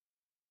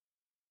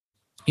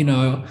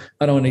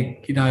 I don't want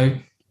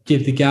to,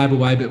 give the gab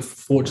away, but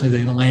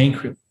fortunately the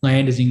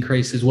land has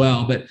increased as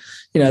well. But,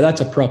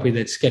 that's a property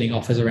that's getting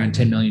offers around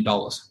 $10 million.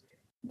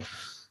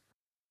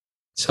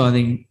 So I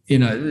think,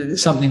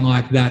 something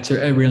like that's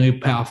a really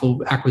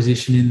powerful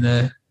acquisition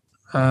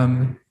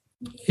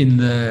in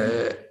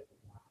the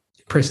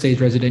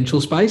prestige residential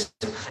space.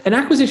 And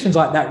acquisitions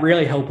like that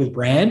really help with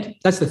brand.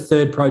 That's the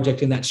third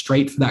project in that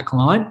street for that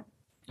client.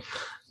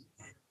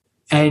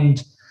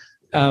 And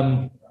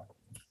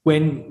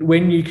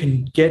when you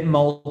can get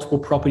multiple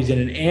properties in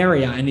an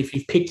area, and if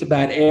you've picked a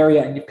bad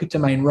area and you've picked a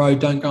main road,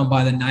 don't go and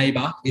buy the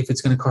neighbour if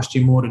it's going to cost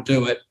you more to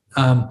do it.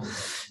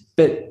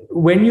 But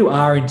when you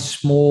are in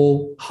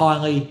small,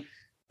 highly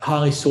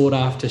sought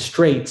after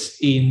streets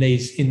in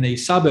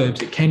these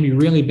suburbs, it can be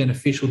really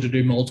beneficial to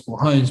do multiple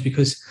homes,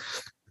 because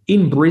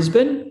in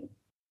Brisbane,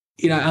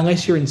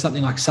 unless you're in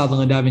something like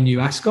Sutherland Avenue,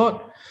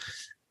 Ascot,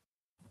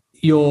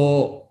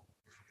 you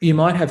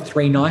might have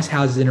 3 nice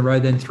houses in a row,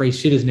 then 3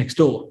 shitters next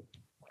door,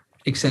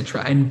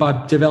 etc. And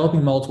by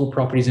developing multiple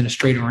properties in a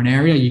street or an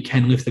area, you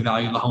can lift the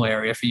value of the whole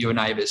area for your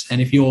neighbours.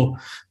 And if you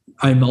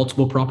own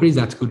multiple properties,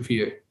 that's good for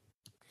you.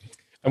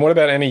 And what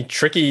about any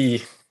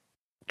tricky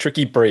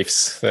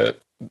briefs that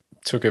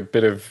took a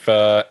bit of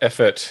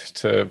effort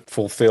to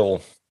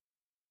fulfill?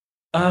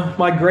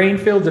 My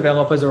greenfield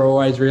developers are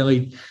always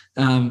really,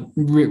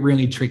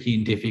 really tricky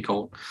and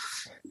difficult,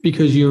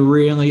 because you're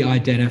really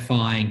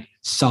identifying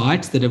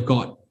sites that have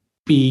got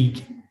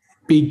big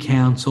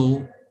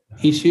council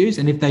issues.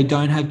 And if they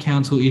don't have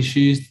council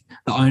issues,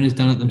 the owner's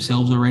done it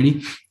themselves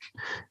already.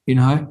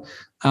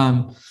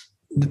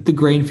 The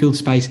greenfield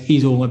space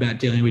is all about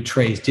dealing with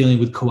trees, dealing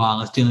with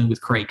koalas, dealing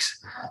with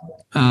creeks.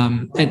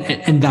 And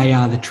they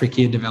are the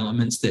trickier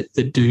developments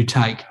that do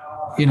take,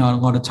 a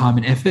lot of time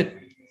and effort.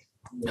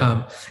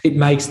 It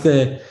makes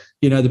the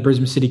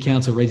Brisbane City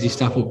Council resi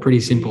stuff look pretty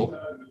simple.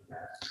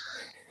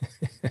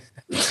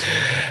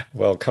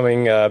 Well,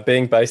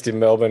 being based in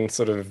Melbourne,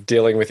 sort of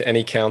dealing with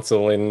any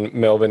council in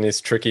Melbourne is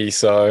tricky.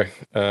 So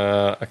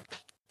I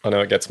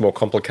know it gets more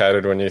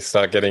complicated when you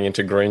start getting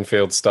into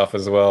greenfield stuff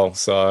as well.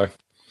 So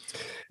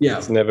yeah,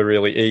 it's never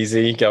really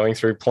easy going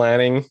through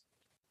planning.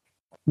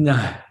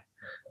 No,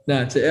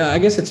 I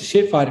guess it's a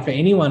shit fight for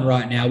anyone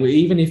right now,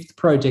 even if the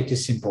project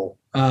is simple.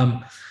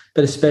 But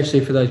especially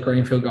for those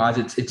greenfield guys,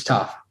 it's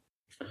tough.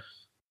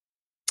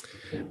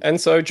 And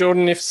so,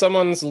 Jordan, if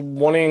someone's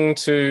wanting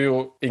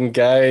to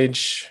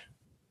engage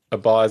a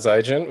buyer's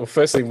agent, well,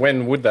 firstly,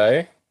 when would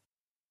they?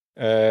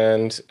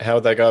 And how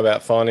would they go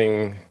about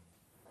finding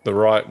the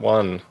right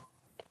one?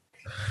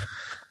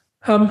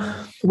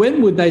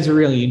 When would they's are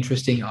really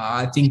interesting.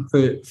 I think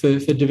for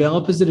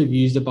developers that have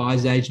used a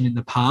buyer's agent in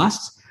the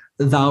past,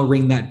 they'll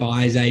ring that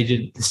buyer's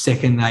agent the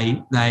second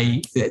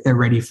they're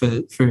ready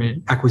for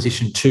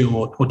acquisition 2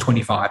 or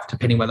 25,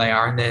 depending where they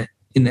are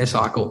in their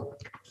cycle.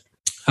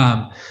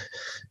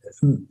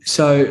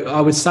 So I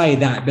would say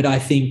that, but I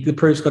think the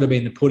proof's got to be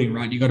in the pudding,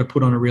 right? You've got to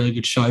put on a really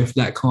good show for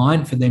that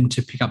client for them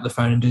to pick up the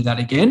phone and do that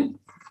again.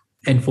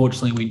 And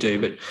fortunately we do.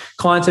 But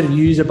clients that have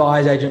used a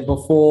buyer's agent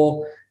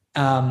before,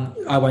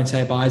 I won't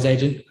say a buyer's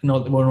agent, we're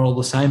not all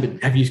the same,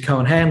 but have used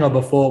Cohen Handler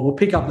before, will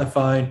pick up the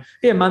phone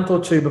a month or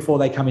 2 before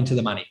they come into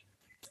the money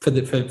for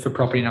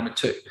property number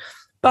 2.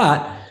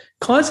 But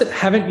clients that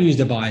haven't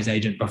used a buyer's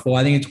agent before,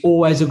 I think it's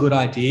always a good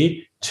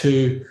idea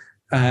to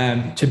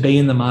be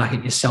in the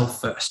market yourself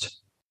first.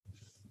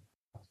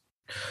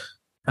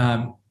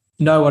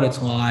 Know what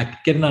it's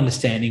like, get an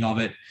understanding of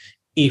it.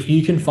 If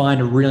you can find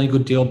a really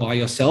good deal by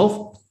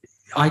yourself,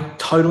 I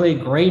totally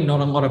agree,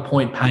 not a lot of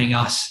point paying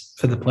us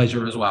for the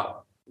pleasure as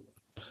well.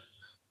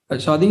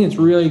 So I think it's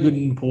really good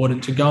and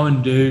important to go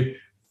and do,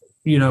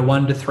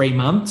 1 to 3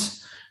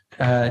 months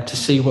to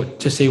see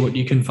what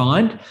you can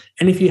find.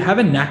 And if you have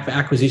a knack for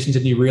acquisitions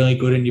and you're really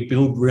good and you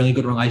build really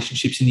good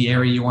relationships in the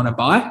area you want to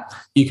buy,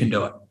 you can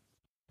do it.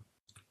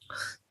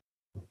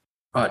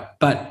 Right.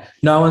 But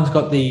no one's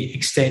got the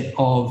extent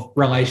of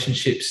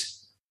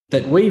relationships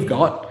that we've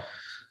got.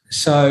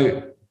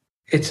 So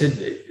it's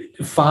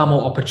far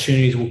more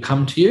opportunities will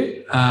come to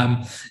you.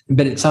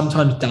 But it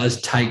sometimes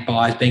does take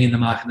buyers being in the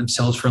market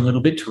themselves for a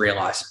little bit to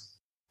realise.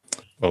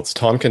 Well, it's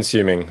time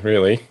consuming,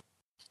 really.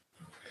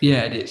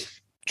 Yeah, it is.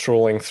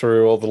 Trawling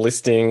through all the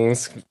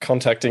listings,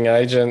 contacting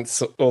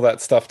agents, all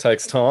that stuff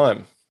takes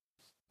time.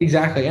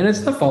 Exactly, and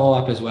it's the follow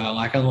up as well.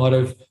 Like a lot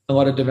of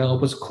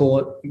developers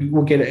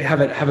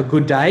have a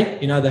good day.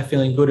 You know, they're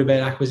feeling good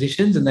about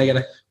acquisitions, and they get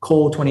to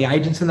call 20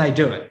 agents, and they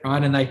do it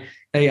right. And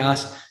they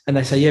ask and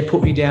they say, "Yeah,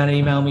 put me down,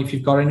 email me if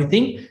you've got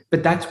anything."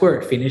 But that's where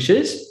it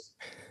finishes.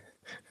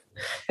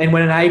 And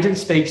when an agent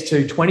speaks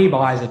to 20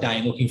 buyers a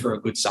day looking for a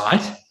good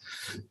site,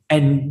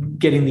 and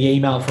getting the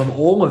email from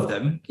all of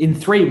them in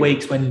 3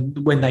 weeks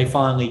when they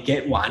finally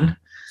get one,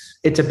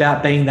 it's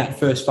about being that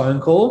first phone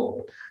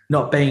call,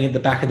 not being at the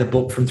back of the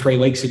book from 3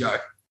 weeks ago.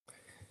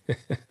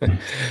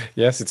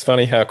 Yes, it's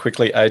funny how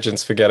quickly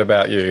agents forget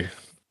about you.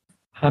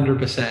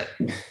 100%.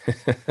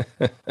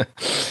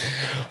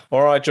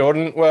 All right,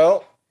 Jordan.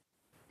 Well,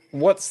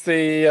 what's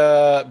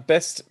the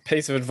best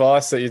piece of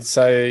advice that you'd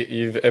say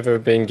you've ever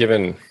been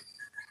given?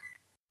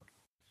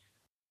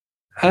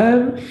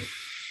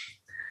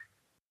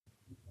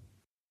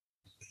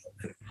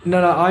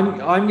 No,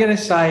 I'm going to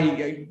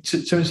say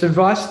some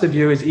advice to the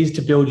viewers is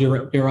to build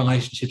your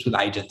relationships with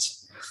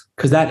agents,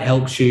 because that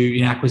helps you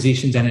in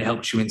acquisitions and it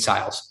helps you in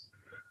sales.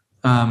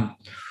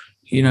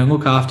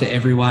 Look after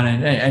everyone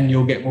and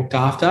you'll get looked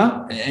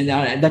after. And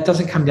that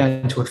doesn't come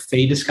down to a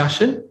fee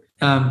discussion.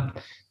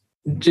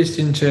 Just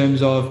in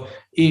terms of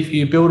if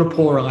you build a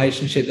poor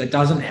relationship, that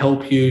doesn't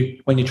help you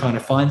when you're trying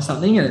to find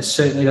something, and it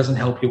certainly doesn't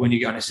help you when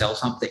you're going to sell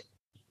something.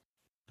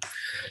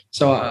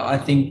 So I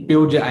think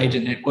build your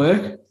agent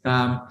network,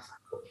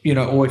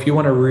 or if you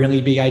want a really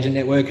big agent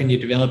network and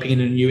you're developing in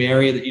a new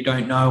area that you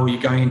don't know, or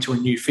you're going into a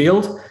new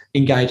field,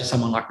 engage with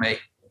someone like me.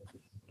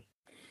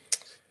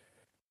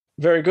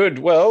 Very good.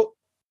 Well,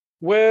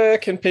 where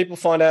can people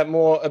find out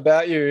more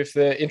about you if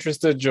they're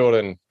interested,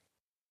 Jordan?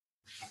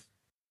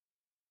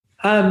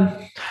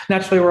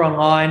 Naturally, we're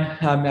online.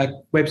 Our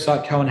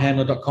website,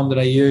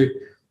 cohenhandler.com.au,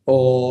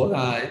 or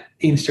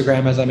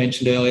Instagram, as I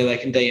mentioned earlier. They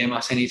can DM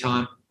us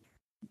anytime.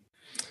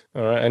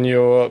 All right, and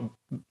you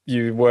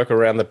work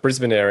around the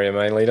Brisbane area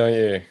mainly, don't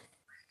you?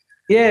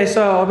 Yeah,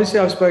 so obviously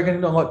I've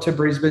spoken a lot to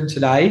Brisbane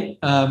today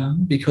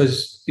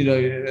because,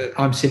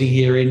 I'm sitting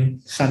here in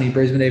sunny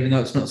Brisbane, even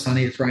though it's not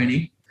sunny, it's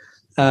raining.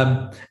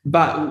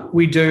 But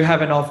we do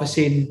have an office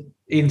in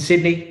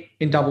Sydney,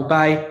 in Double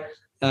Bay,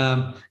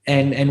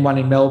 and one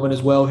in Melbourne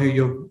as well, who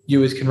your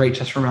viewers can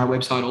reach us from our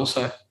website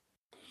also,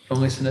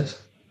 from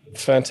listeners.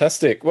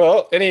 Fantastic.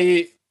 Well,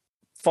 any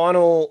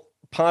final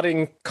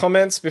parting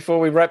comments before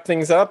we wrap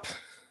things up?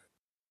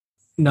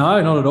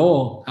 No, not at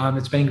all.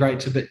 It's been great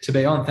to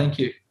be on. Thank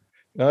you.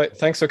 No,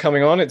 thanks for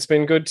coming on. It's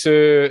been good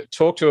to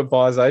talk to a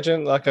buyer's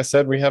agent. Like I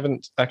said, we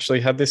haven't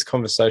actually had this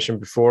conversation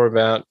before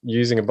about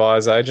using a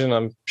buyer's agent.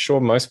 I'm sure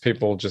most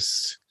people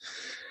just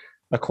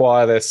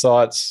acquire their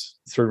sites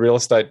through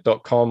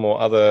realestate.com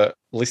or other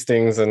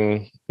listings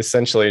and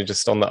essentially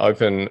just on the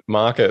open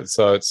market.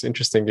 So it's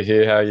interesting to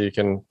hear how you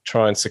can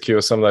try and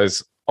secure some of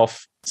those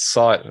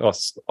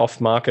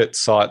off-market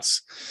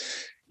sites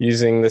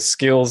using the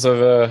skills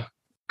of a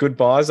good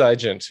buyer's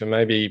agent to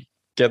maybe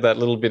get that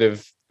little bit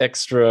of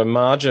extra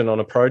margin on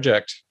a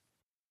project.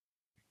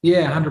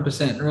 Yeah,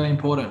 100%. Really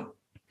important.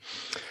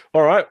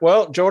 All right.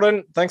 Well,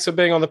 Jordan, thanks for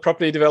being on the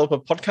Property Developer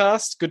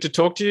Podcast. Good to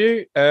talk to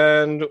you,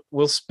 and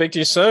we'll speak to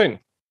you soon.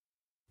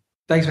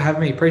 Thanks for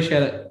having me.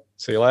 Appreciate it.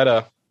 See you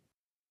later.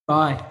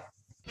 Bye.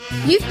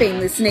 You've been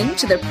listening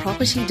to the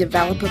Property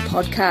Developer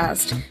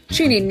Podcast.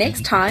 Tune in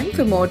next time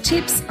for more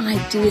tips,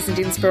 ideas and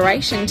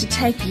inspiration to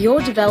take your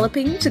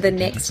developing to the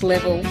next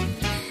level.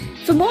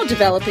 For more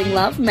developing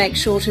love, make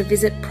sure to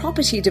visit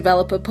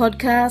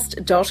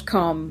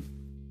propertydeveloperpodcast.com.